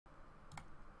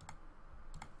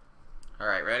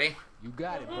Alright, ready? You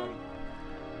got it, buddy.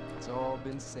 It's all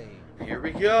been saved. Here we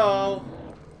go.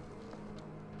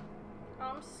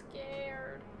 I'm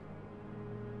scared.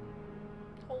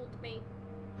 Hold me.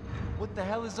 What the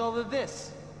hell is all of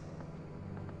this?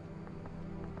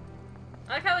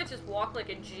 I like how they just walk like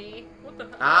a G. What the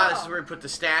hell? Ah, this is where we put the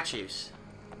statues.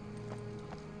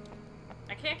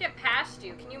 I can't get past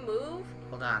you. Can you move?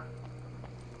 Hold on.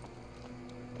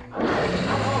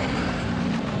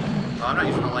 Oh, I'm not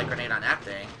using a light grenade on that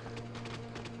thing.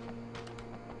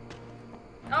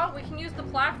 Oh, we can use the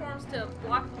platforms to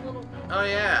block the little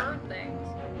bird things.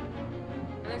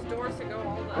 And there's doors to go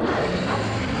all the...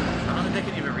 I don't think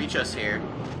they can even reach us here.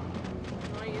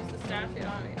 I want to use the statue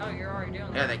on me. Oh, you're already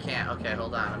doing that. Yeah, they can't. Okay,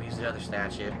 hold on. Let me use the other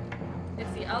statue.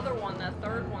 It's the other one, the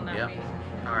third one that we...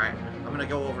 Alright. I'm gonna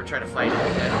go over and try to fight it.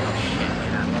 Okay. Oh shit,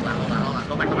 wait on. Hold on.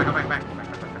 Go back.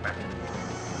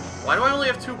 Why do I only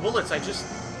have 2 bullets? I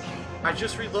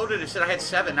just reloaded. It said I had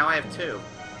 7. Now I have 2.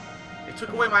 It took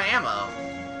away my ammo.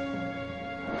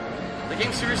 The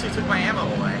game seriously took my ammo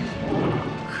away.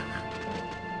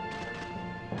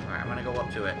 Alright, I'm gonna go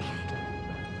up to it.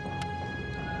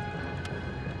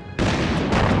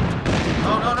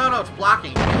 Oh, no, it's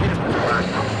blocking. You can't hit it when it's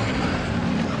blocking.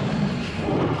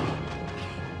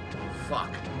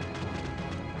 Fuck.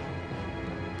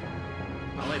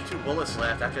 I only have 2 bullets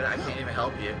left. After that, I can't even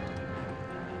help you.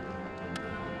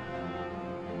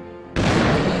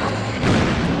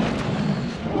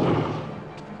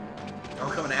 Oh,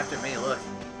 coming after me, look.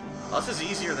 Oh, this is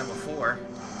easier than before.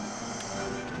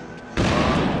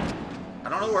 I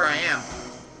don't know where I am.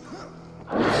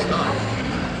 I'm stuck.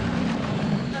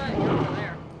 You're over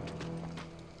there.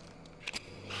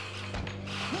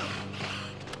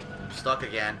 I'm stuck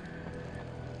again.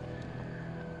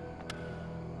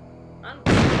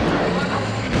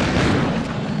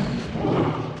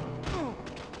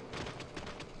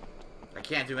 I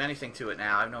can't do anything to it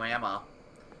now. I have no ammo.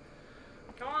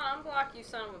 Come on, unblock, you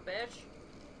son of a bitch.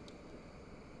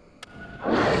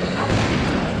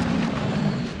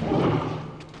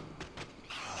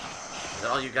 Is that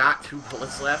all you got? 2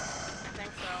 bullets left? I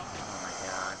think so. Oh my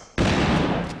god.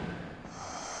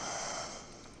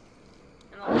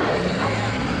 And the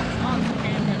yeah. Oh, it's a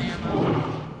handgun ammo.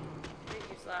 We can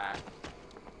use that.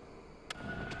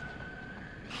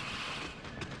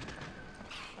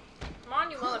 Come on,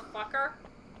 you motherfucker.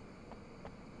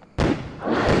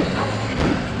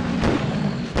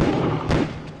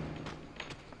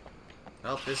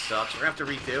 Well, this sucks. We're gonna have to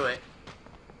redo it.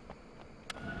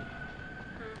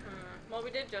 Well,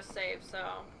 we did just save,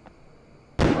 so.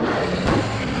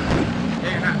 Yeah,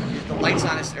 you're not. The light's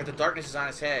on his, or the darkness is on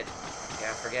his head.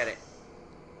 Yeah, forget it.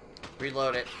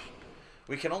 Reload it.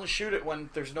 We can only shoot it when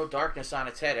there's no darkness on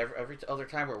its head. Every other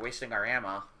time we're wasting our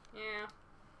ammo. Yeah.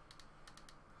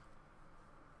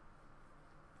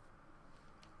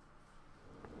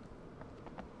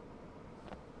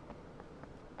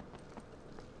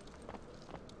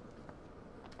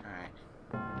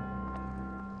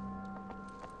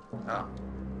 Oh.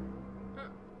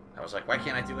 I was like, why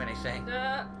can't I do anything?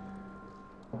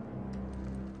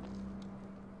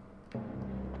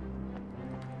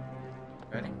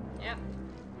 Ready? Yep.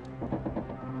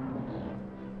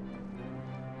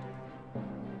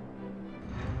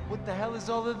 What the hell is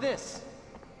all of this?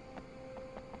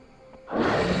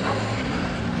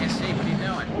 Can't see. What are you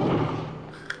doing?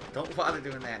 Don't bother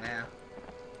doing that now.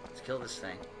 Let's kill this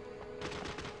thing.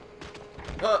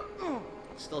 Oh!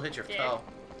 Still hit your toe.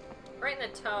 Right in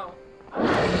the toe.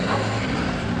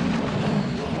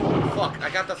 Fuck, I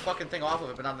got the fucking thing off of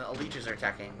it, but now the leeches are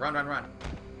attacking. Run. Ow.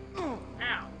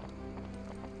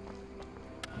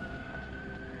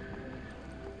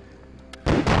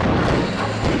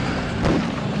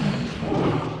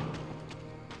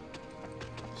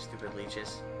 Stupid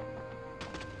leeches.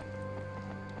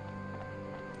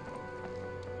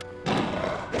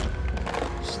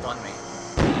 Stun me.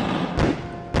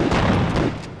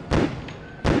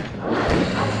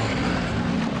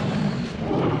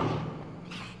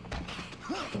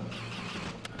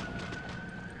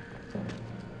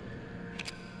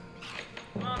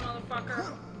 Come on, motherfucker.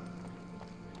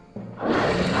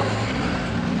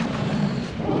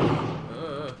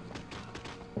 Ugh.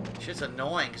 Shit's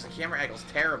annoying because the camera angle's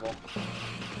terrible.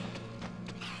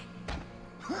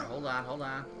 Right, hold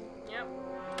on. Yep.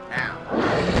 Now.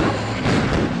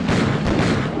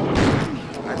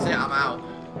 That's it, I'm out.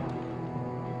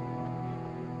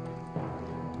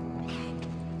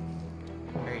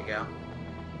 There you go.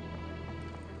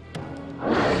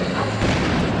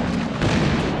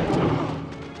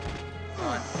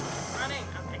 Run. Running.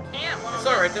 I can't. It's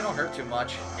alright, they don't hurt too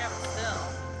much. Yeah, but still.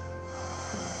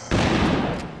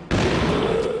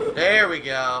 There There we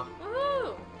go.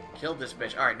 Woohoo! Killed this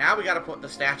bitch. Alright, now we gotta put the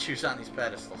statues on these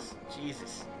pedestals.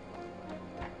 Jesus.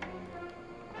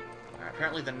 Alright,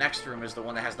 apparently the next room is the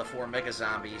one that has the 4 mega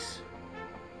zombies.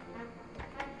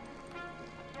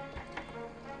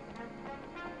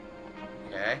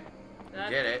 Okay.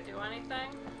 Did it. Do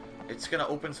anything? It's gonna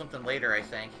open something later, I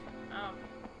think. Oh.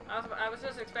 I was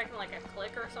just expecting like a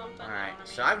click or something. Alright, You know what I mean?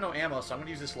 so I have no ammo, so I'm gonna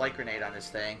use this light grenade on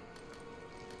this thing.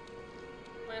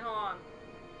 Wait, hold on.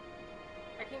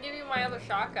 I can give you my other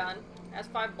shotgun. It has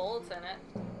 5 bullets in it.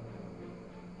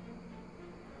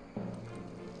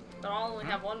 But I'll only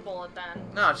have 1 bullet then.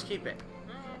 No, just keep it.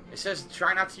 It says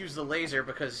try not to use the laser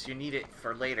because you need it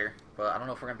for later. But I don't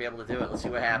know if we're gonna be able to do it. Let's see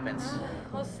what happens.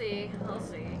 We'll see. We'll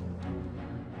see.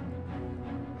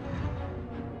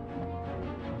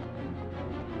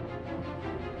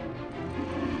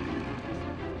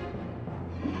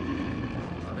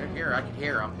 Oh, they're here. I can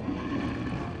hear them.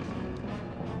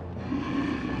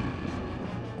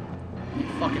 You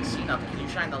fucking see nothing. Can you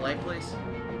shine the light, please?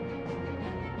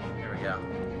 There we go.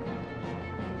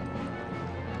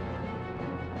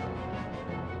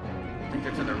 I think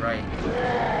they're to the right.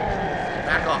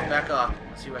 Back off, back off.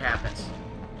 Let's see what happens.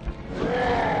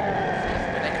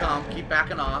 Here they come. Keep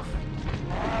backing off.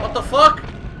 What the fuck?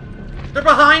 They're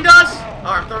behind us? Oh,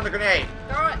 I'm throwing the grenade.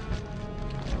 Throw it.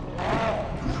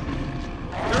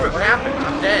 Threw it. What happened?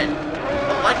 I'm dead.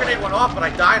 The light grenade went off, but I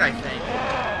died, I think.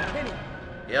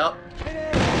 Yep.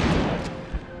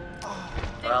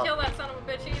 Didn't kill that son of a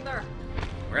bitch either.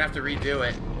 We're gonna have to redo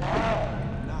it.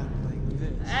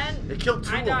 And They killed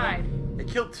 2 I of died. them. They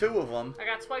killed 2 of them. I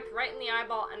got swiped right in the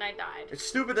eyeball and I died. It's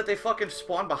stupid that they fucking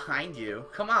spawn behind you.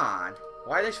 Come on.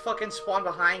 Why they fucking spawn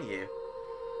behind you?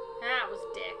 That was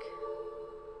dick.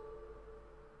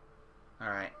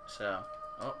 Alright, so.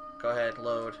 Oh, go ahead,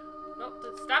 load. Nope,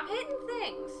 stop hitting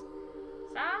things.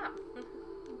 Stop.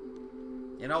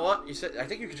 You know what? You said I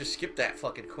think you could just skip that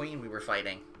fucking queen we were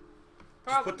fighting.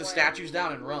 Just Probably. put the statues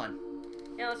down and run.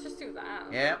 Yeah, let's just do that.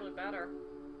 That's Yeah. probably better.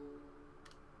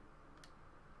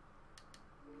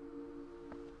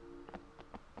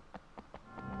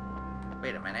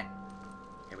 Wait a minute.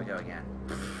 Here we go again.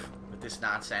 With this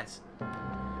nonsense.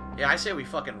 Yeah, I say we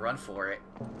fucking run for it.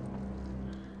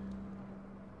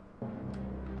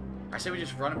 I say we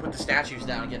just run and put the statues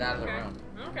down and get out of the room.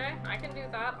 Okay, I can do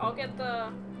that. I'll get the...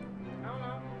 I don't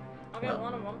know. I'll get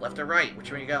one of them. Left or right?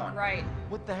 Which way are you going? Right.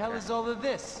 What the hell is all of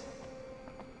this?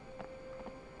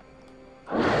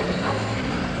 Okay.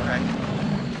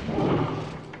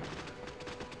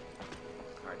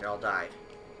 Alright, they all died.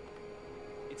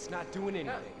 It's not doing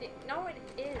anything. No, it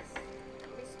is.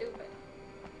 Don't be stupid.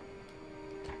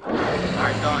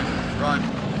 Alright, done. Run.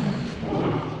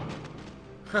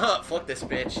 Fuck this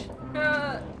bitch.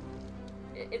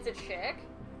 It's a chick?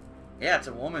 Yeah, it's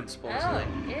a woman, supposedly.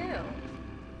 Oh,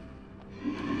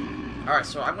 ew. Alright,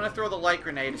 so I'm gonna throw the light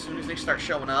grenade as soon as they start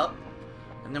showing up.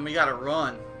 And then we gotta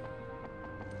run.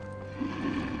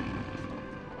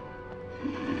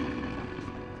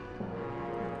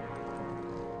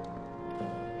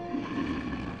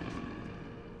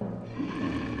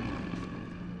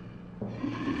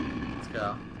 Let's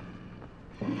go.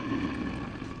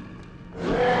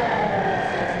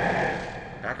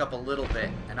 Back up a little bit,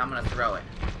 and I'm gonna throw it.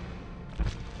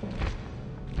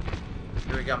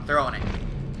 Here we go, I'm throwing it.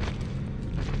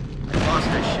 I lost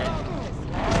that shit.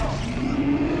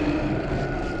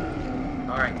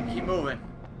 Alright, keep moving.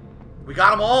 We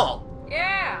got them all!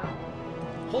 Yeah!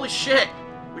 Holy shit!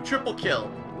 We triple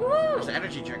killed. Woo! There's an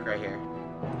energy drink right here.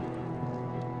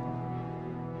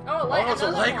 Oh, Oh, no, it's a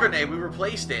another light one. grenade. We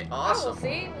replaced it. Oh, Awesome. well,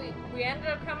 see? We ended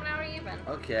up coming out even.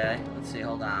 Okay, let's see.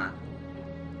 Hold on.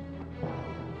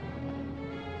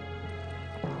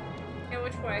 Okay,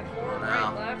 which way? Forward, No,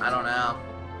 right, left? I don't know.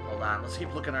 Hold on. Let's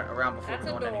keep looking around before That's we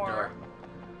a go in any door. door.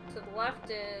 To the left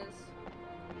is...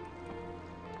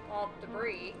 all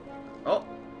debris. Oh,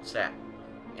 what's that?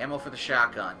 Ammo for the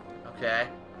shotgun. Okay.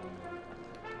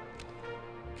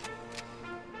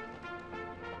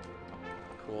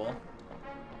 Cool.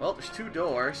 Well, there's 2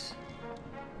 doors.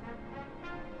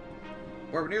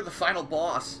 We're near the final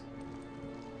boss.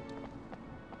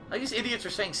 Like, these idiots are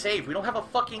saying save. We don't have a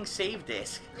fucking save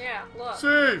disc. Yeah, look.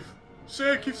 Save!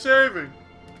 Save, keep saving.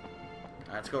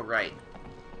 Alright, let's go right.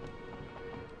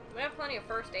 We have plenty of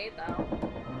first aid, though.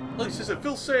 Look, it says it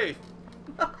feels safe.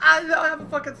 I don't have a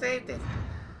fucking save disc.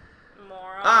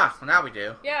 Morons. Ah, well, now we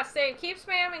do. Yeah, save. Keep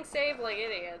spamming save like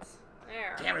idiots.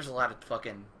 There. Damn, there's a lot of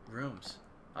fucking rooms.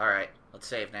 Alright, let's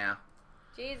save now.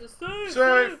 Jesus. Save!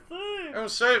 Save! Save! Oh,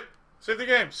 save! Save the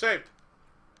game, save!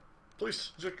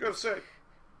 Please, just go to save.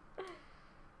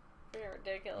 You're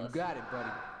ridiculous. You got it, buddy.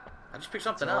 I just picked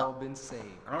something It's all up. been saved.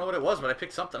 I don't know what it was, but I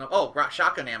picked something up. Oh,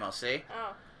 shotgun ammo, see?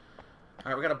 Oh.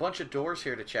 Alright, we got a bunch of doors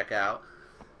here to check out.